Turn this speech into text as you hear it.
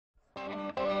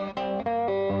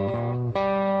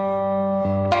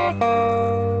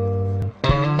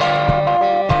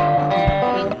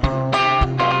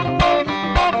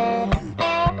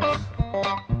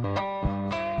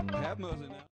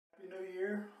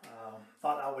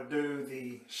would do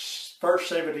the first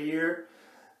shave of the year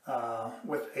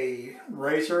with a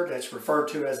razor that's referred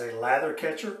to as a lather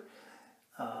catcher.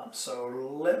 So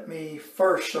let me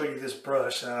first show you this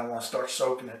brush, and I want to start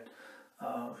soaking it.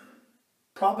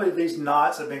 Probably these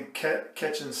knots have been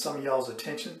catching some of y'all's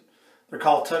attention. They're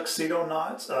called Tuxedo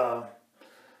Knots.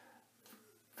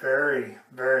 Very,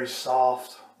 very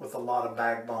soft with a lot of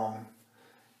backbone.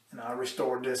 And I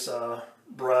restored this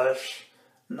brush,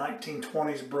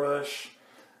 1920s brush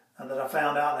that I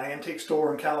found out in an antique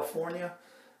store in California.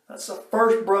 That's the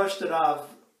first brush that I've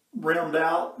rimmed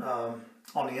out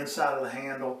on the inside of the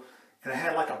handle, and it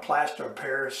had like a plaster of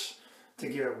Paris to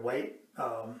give it weight.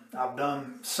 I've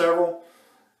done several.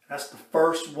 That's the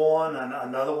first one, and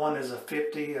another one is a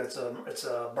 50. It's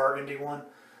a burgundy one.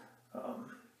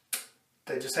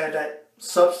 They just had that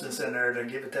substance in there to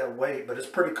give it that weight, but it's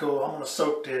pretty cool. I'm going to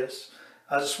soak this.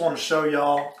 I just want to show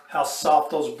y'all how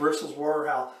soft those bristles were,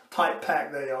 how tight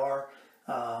packed they are,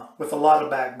 with a lot of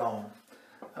backbone.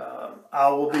 I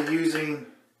will be using,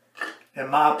 in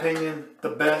my opinion, the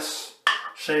best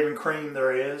shaving cream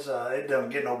there is. It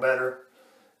doesn't get no better,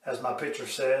 as my picture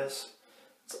says.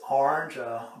 It's orange.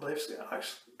 I believe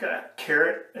it's got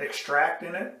carrot extract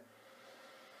in it.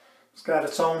 It's got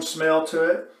its own smell to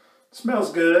it. It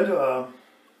smells good,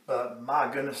 but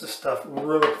my goodness, this stuff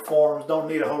really performs. Don't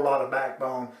need a whole lot of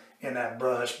backbone in that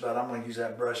brush, but I'm going to use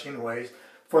that brush anyways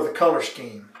for the color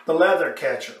scheme. The Lather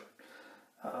Catcher.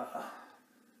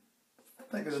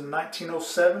 I think it's a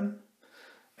 1907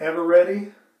 Ever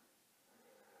Ready.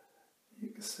 You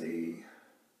can see,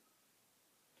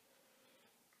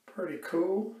 pretty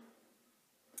cool.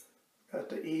 Got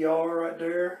the ER right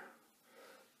there.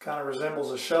 Kind of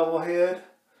resembles a shovel head.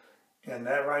 And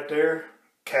that right there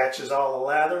catches all the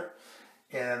lather.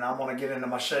 And I'm going to get into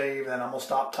my shave, and I'm going to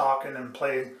stop talking and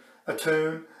play a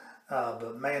tune.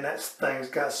 But man, that thing's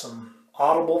got some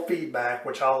audible feedback,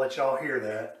 which I'll let y'all hear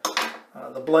that.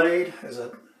 The blade is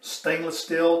a stainless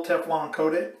steel Teflon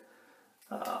coated.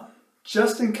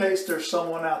 Just in case there's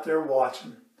someone out there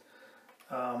watching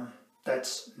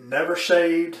that's never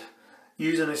shaved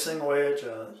using a single edge,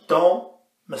 don't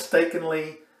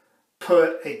mistakenly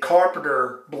put a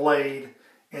carpenter blade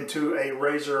into a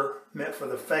razor meant for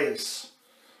the face.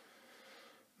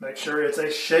 Make sure it's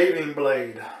a shaving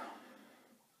blade.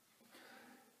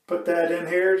 Put that in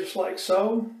here just like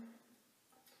so.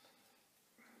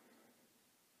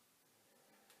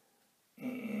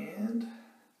 And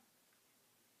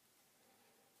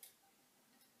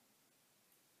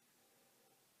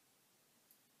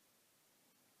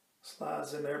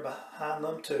slides in there behind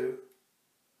them too.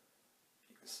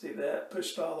 See that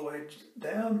pushed all the way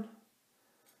down,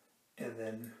 and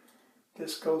then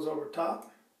this goes over top,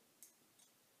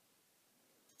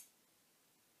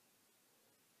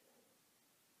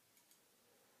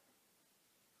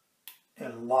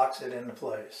 and locks it into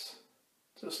place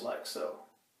just like so.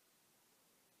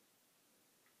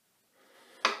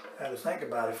 I had to think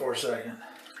about it for a second.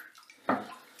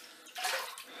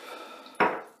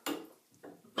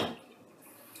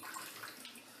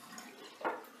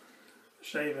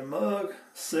 Shaving mug,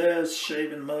 says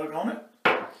shaving mug on it.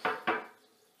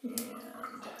 And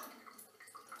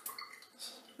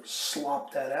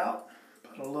slop that out.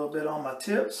 Put a little bit on my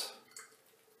tips.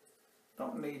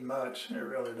 Don't need much, it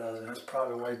really doesn't. It's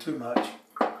probably way too much.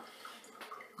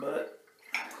 But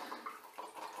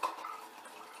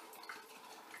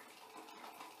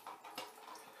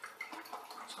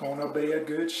it's gonna be a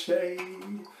good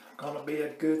shave. Gonna be a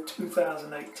good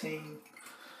 2018.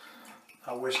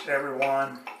 I wish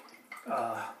everyone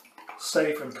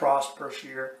safe and prosperous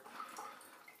year.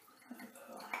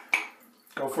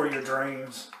 Go for your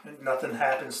dreams. Nothing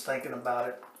happens thinking about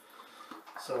it.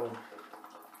 So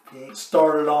if you ain't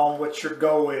started on what your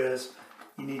goal is,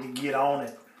 you need to get on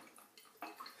it.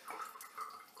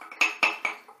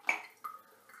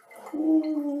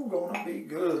 Ooh, gonna be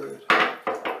good.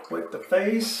 With the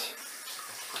face,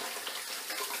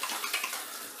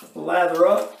 lather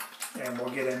up, and we'll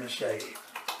get in the shave.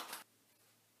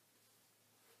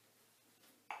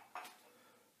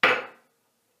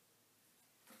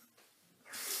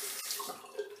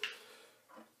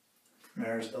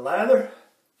 There's the lather.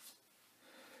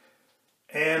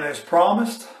 And as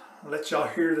promised, I'll let y'all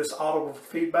hear this audible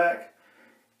feedback,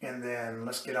 and then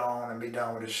let's get on and be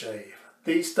done with the shave.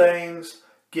 These things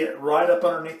get right up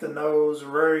underneath the nose,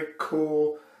 very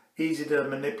cool, easy to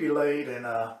manipulate, and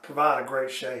provide a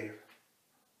great shave.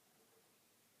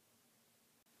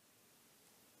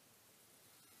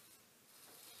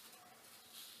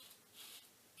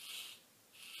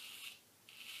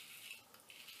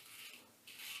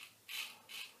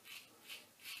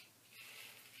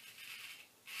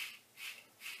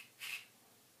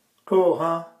 Cool,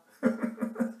 huh?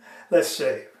 Let's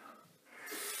shave.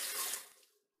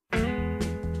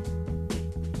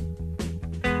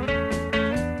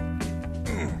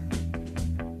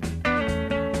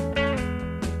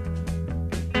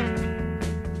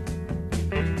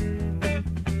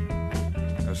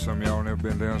 Some of y'all never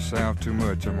been down south too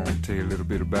much. I'm gonna tell you a little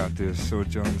bit about this so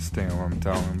that you understand what I'm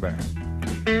talking about.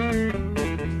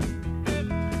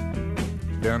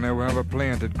 Down there we have a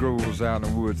plant that grows out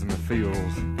in the woods and the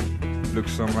fields.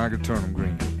 Looks something like a turnip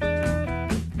green.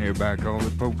 Nearby called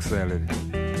it Polk salad.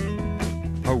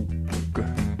 Polk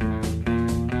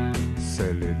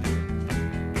salad.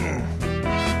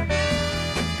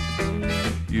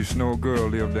 Used to know a girl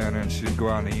lived down there and she'd go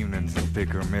out in the evenings and pick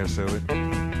her a mess of it,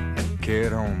 carry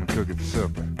it home and cook it for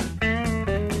supper.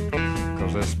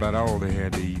 Cause that's about all they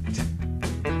had to eat.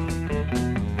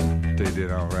 They did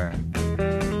alright.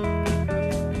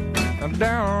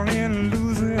 Down in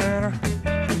Louisiana,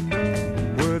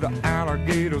 where the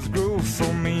alligators grow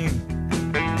so mean,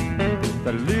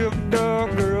 there lived a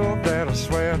girl that I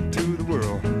swear to the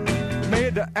world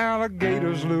made the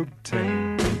alligators look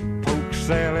tame. Polk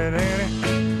salad, Annie.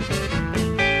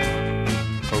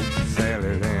 Polk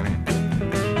salad, Annie.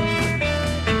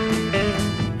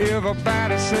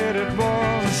 Everybody said it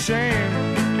was a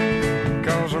shame,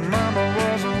 cause her mama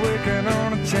was working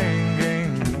on a chain gang.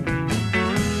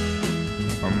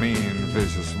 A mean,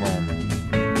 vicious woman.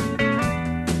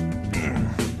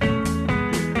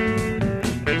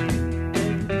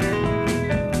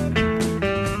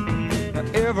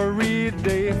 Every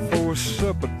day for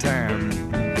supper time,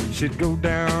 she'd go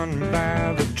down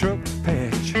by the truck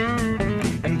patch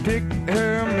and pick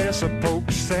her mess of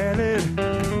polk salad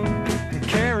and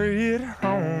carry it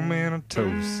home in a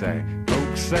tow sack.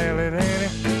 Polk salad, Annie.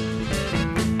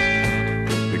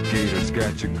 The gators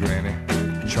got your granny.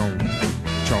 Chomp.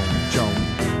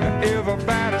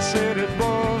 Everybody said it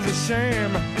was a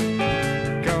shame,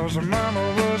 cause her mama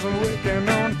was working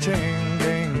on a chain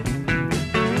gang.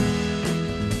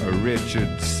 A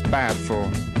wretched, spiteful,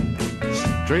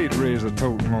 straight razor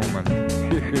tote moment.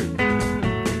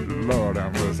 Lord, I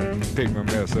must pick my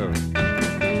mess up.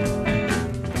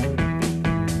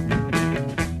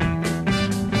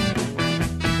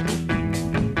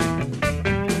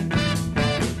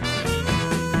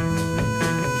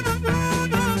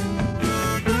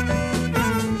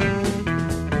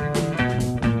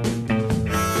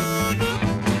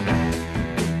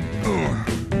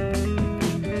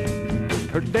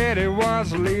 Daddy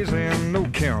was lazy and no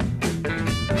count,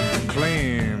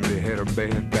 claimed he had a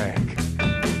bad back.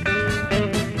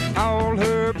 All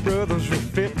her brothers were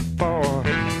fit for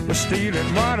was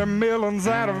stealing watermelons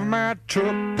out of my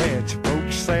truck patch.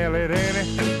 Polk salad,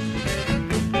 Annie.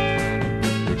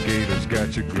 The gators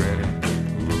got your granny.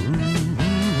 Ooh.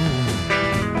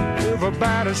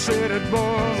 Everybody said it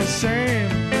was a shame,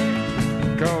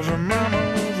 cause her mama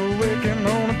was working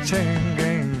on a chain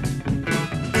gang.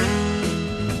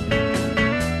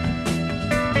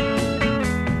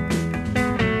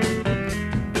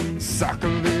 Sock a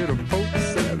little polk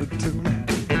salad to me.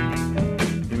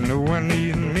 You know I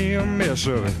need me a mess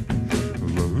of it.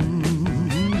 Ooh,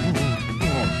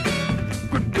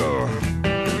 good girl.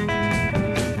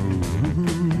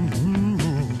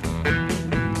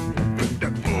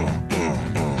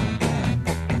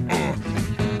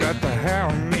 Got to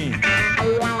have me.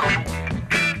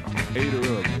 Ate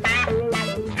her up.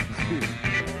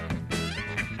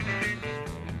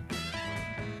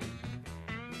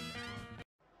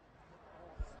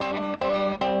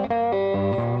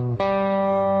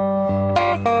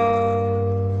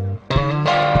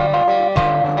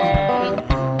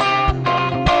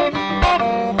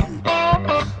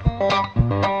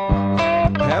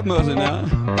 Have mercy now.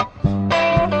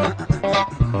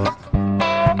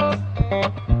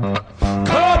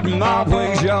 Cut my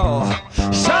wings, y'all.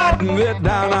 Shot me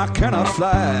down, I cannot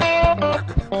fly.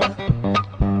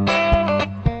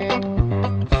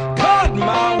 Cut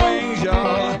my wings,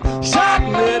 y'all. Shot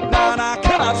me down, I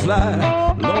cannot fly.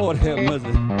 Lord have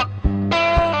mercy.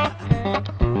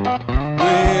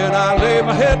 When I lay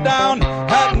my head down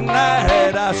at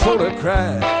night, I sort of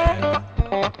cry.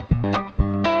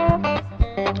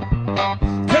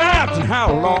 Captain,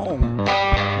 how long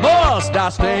must I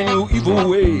stand your evil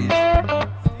ways?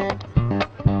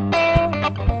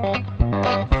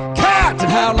 Captain,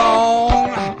 how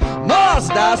long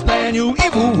must I stand your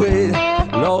evil ways?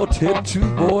 Lord, tell the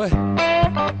truth, boy.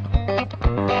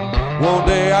 One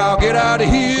day I'll get out of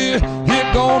here.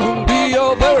 It's gonna be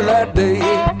your very last day.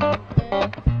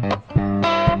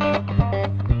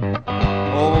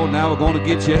 Oh, now we're gonna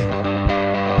get you.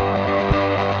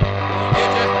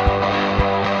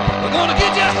 We're gonna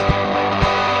get you.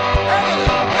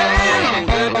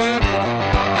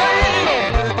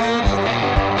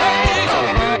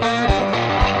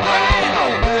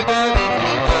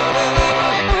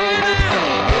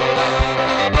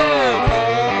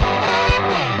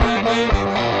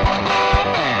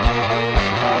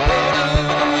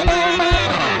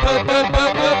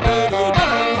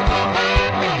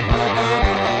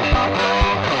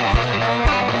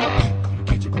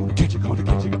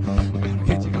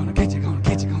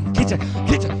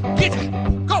 get ya.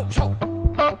 Go, show.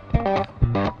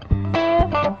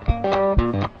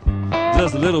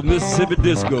 Just a little Mississippi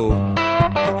disco.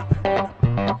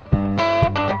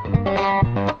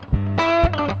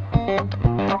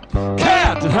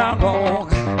 Captain, how long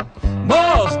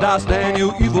must I stand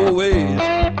your evil ways?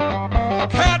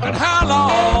 Captain, how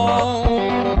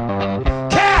long?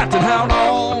 Captain, how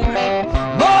long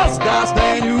must I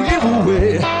stand your evil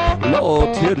ways?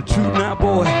 Lord, tell the truth now,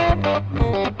 boy.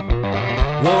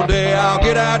 One day I'll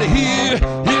get out of here.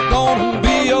 It's gonna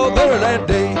be your very last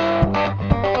day.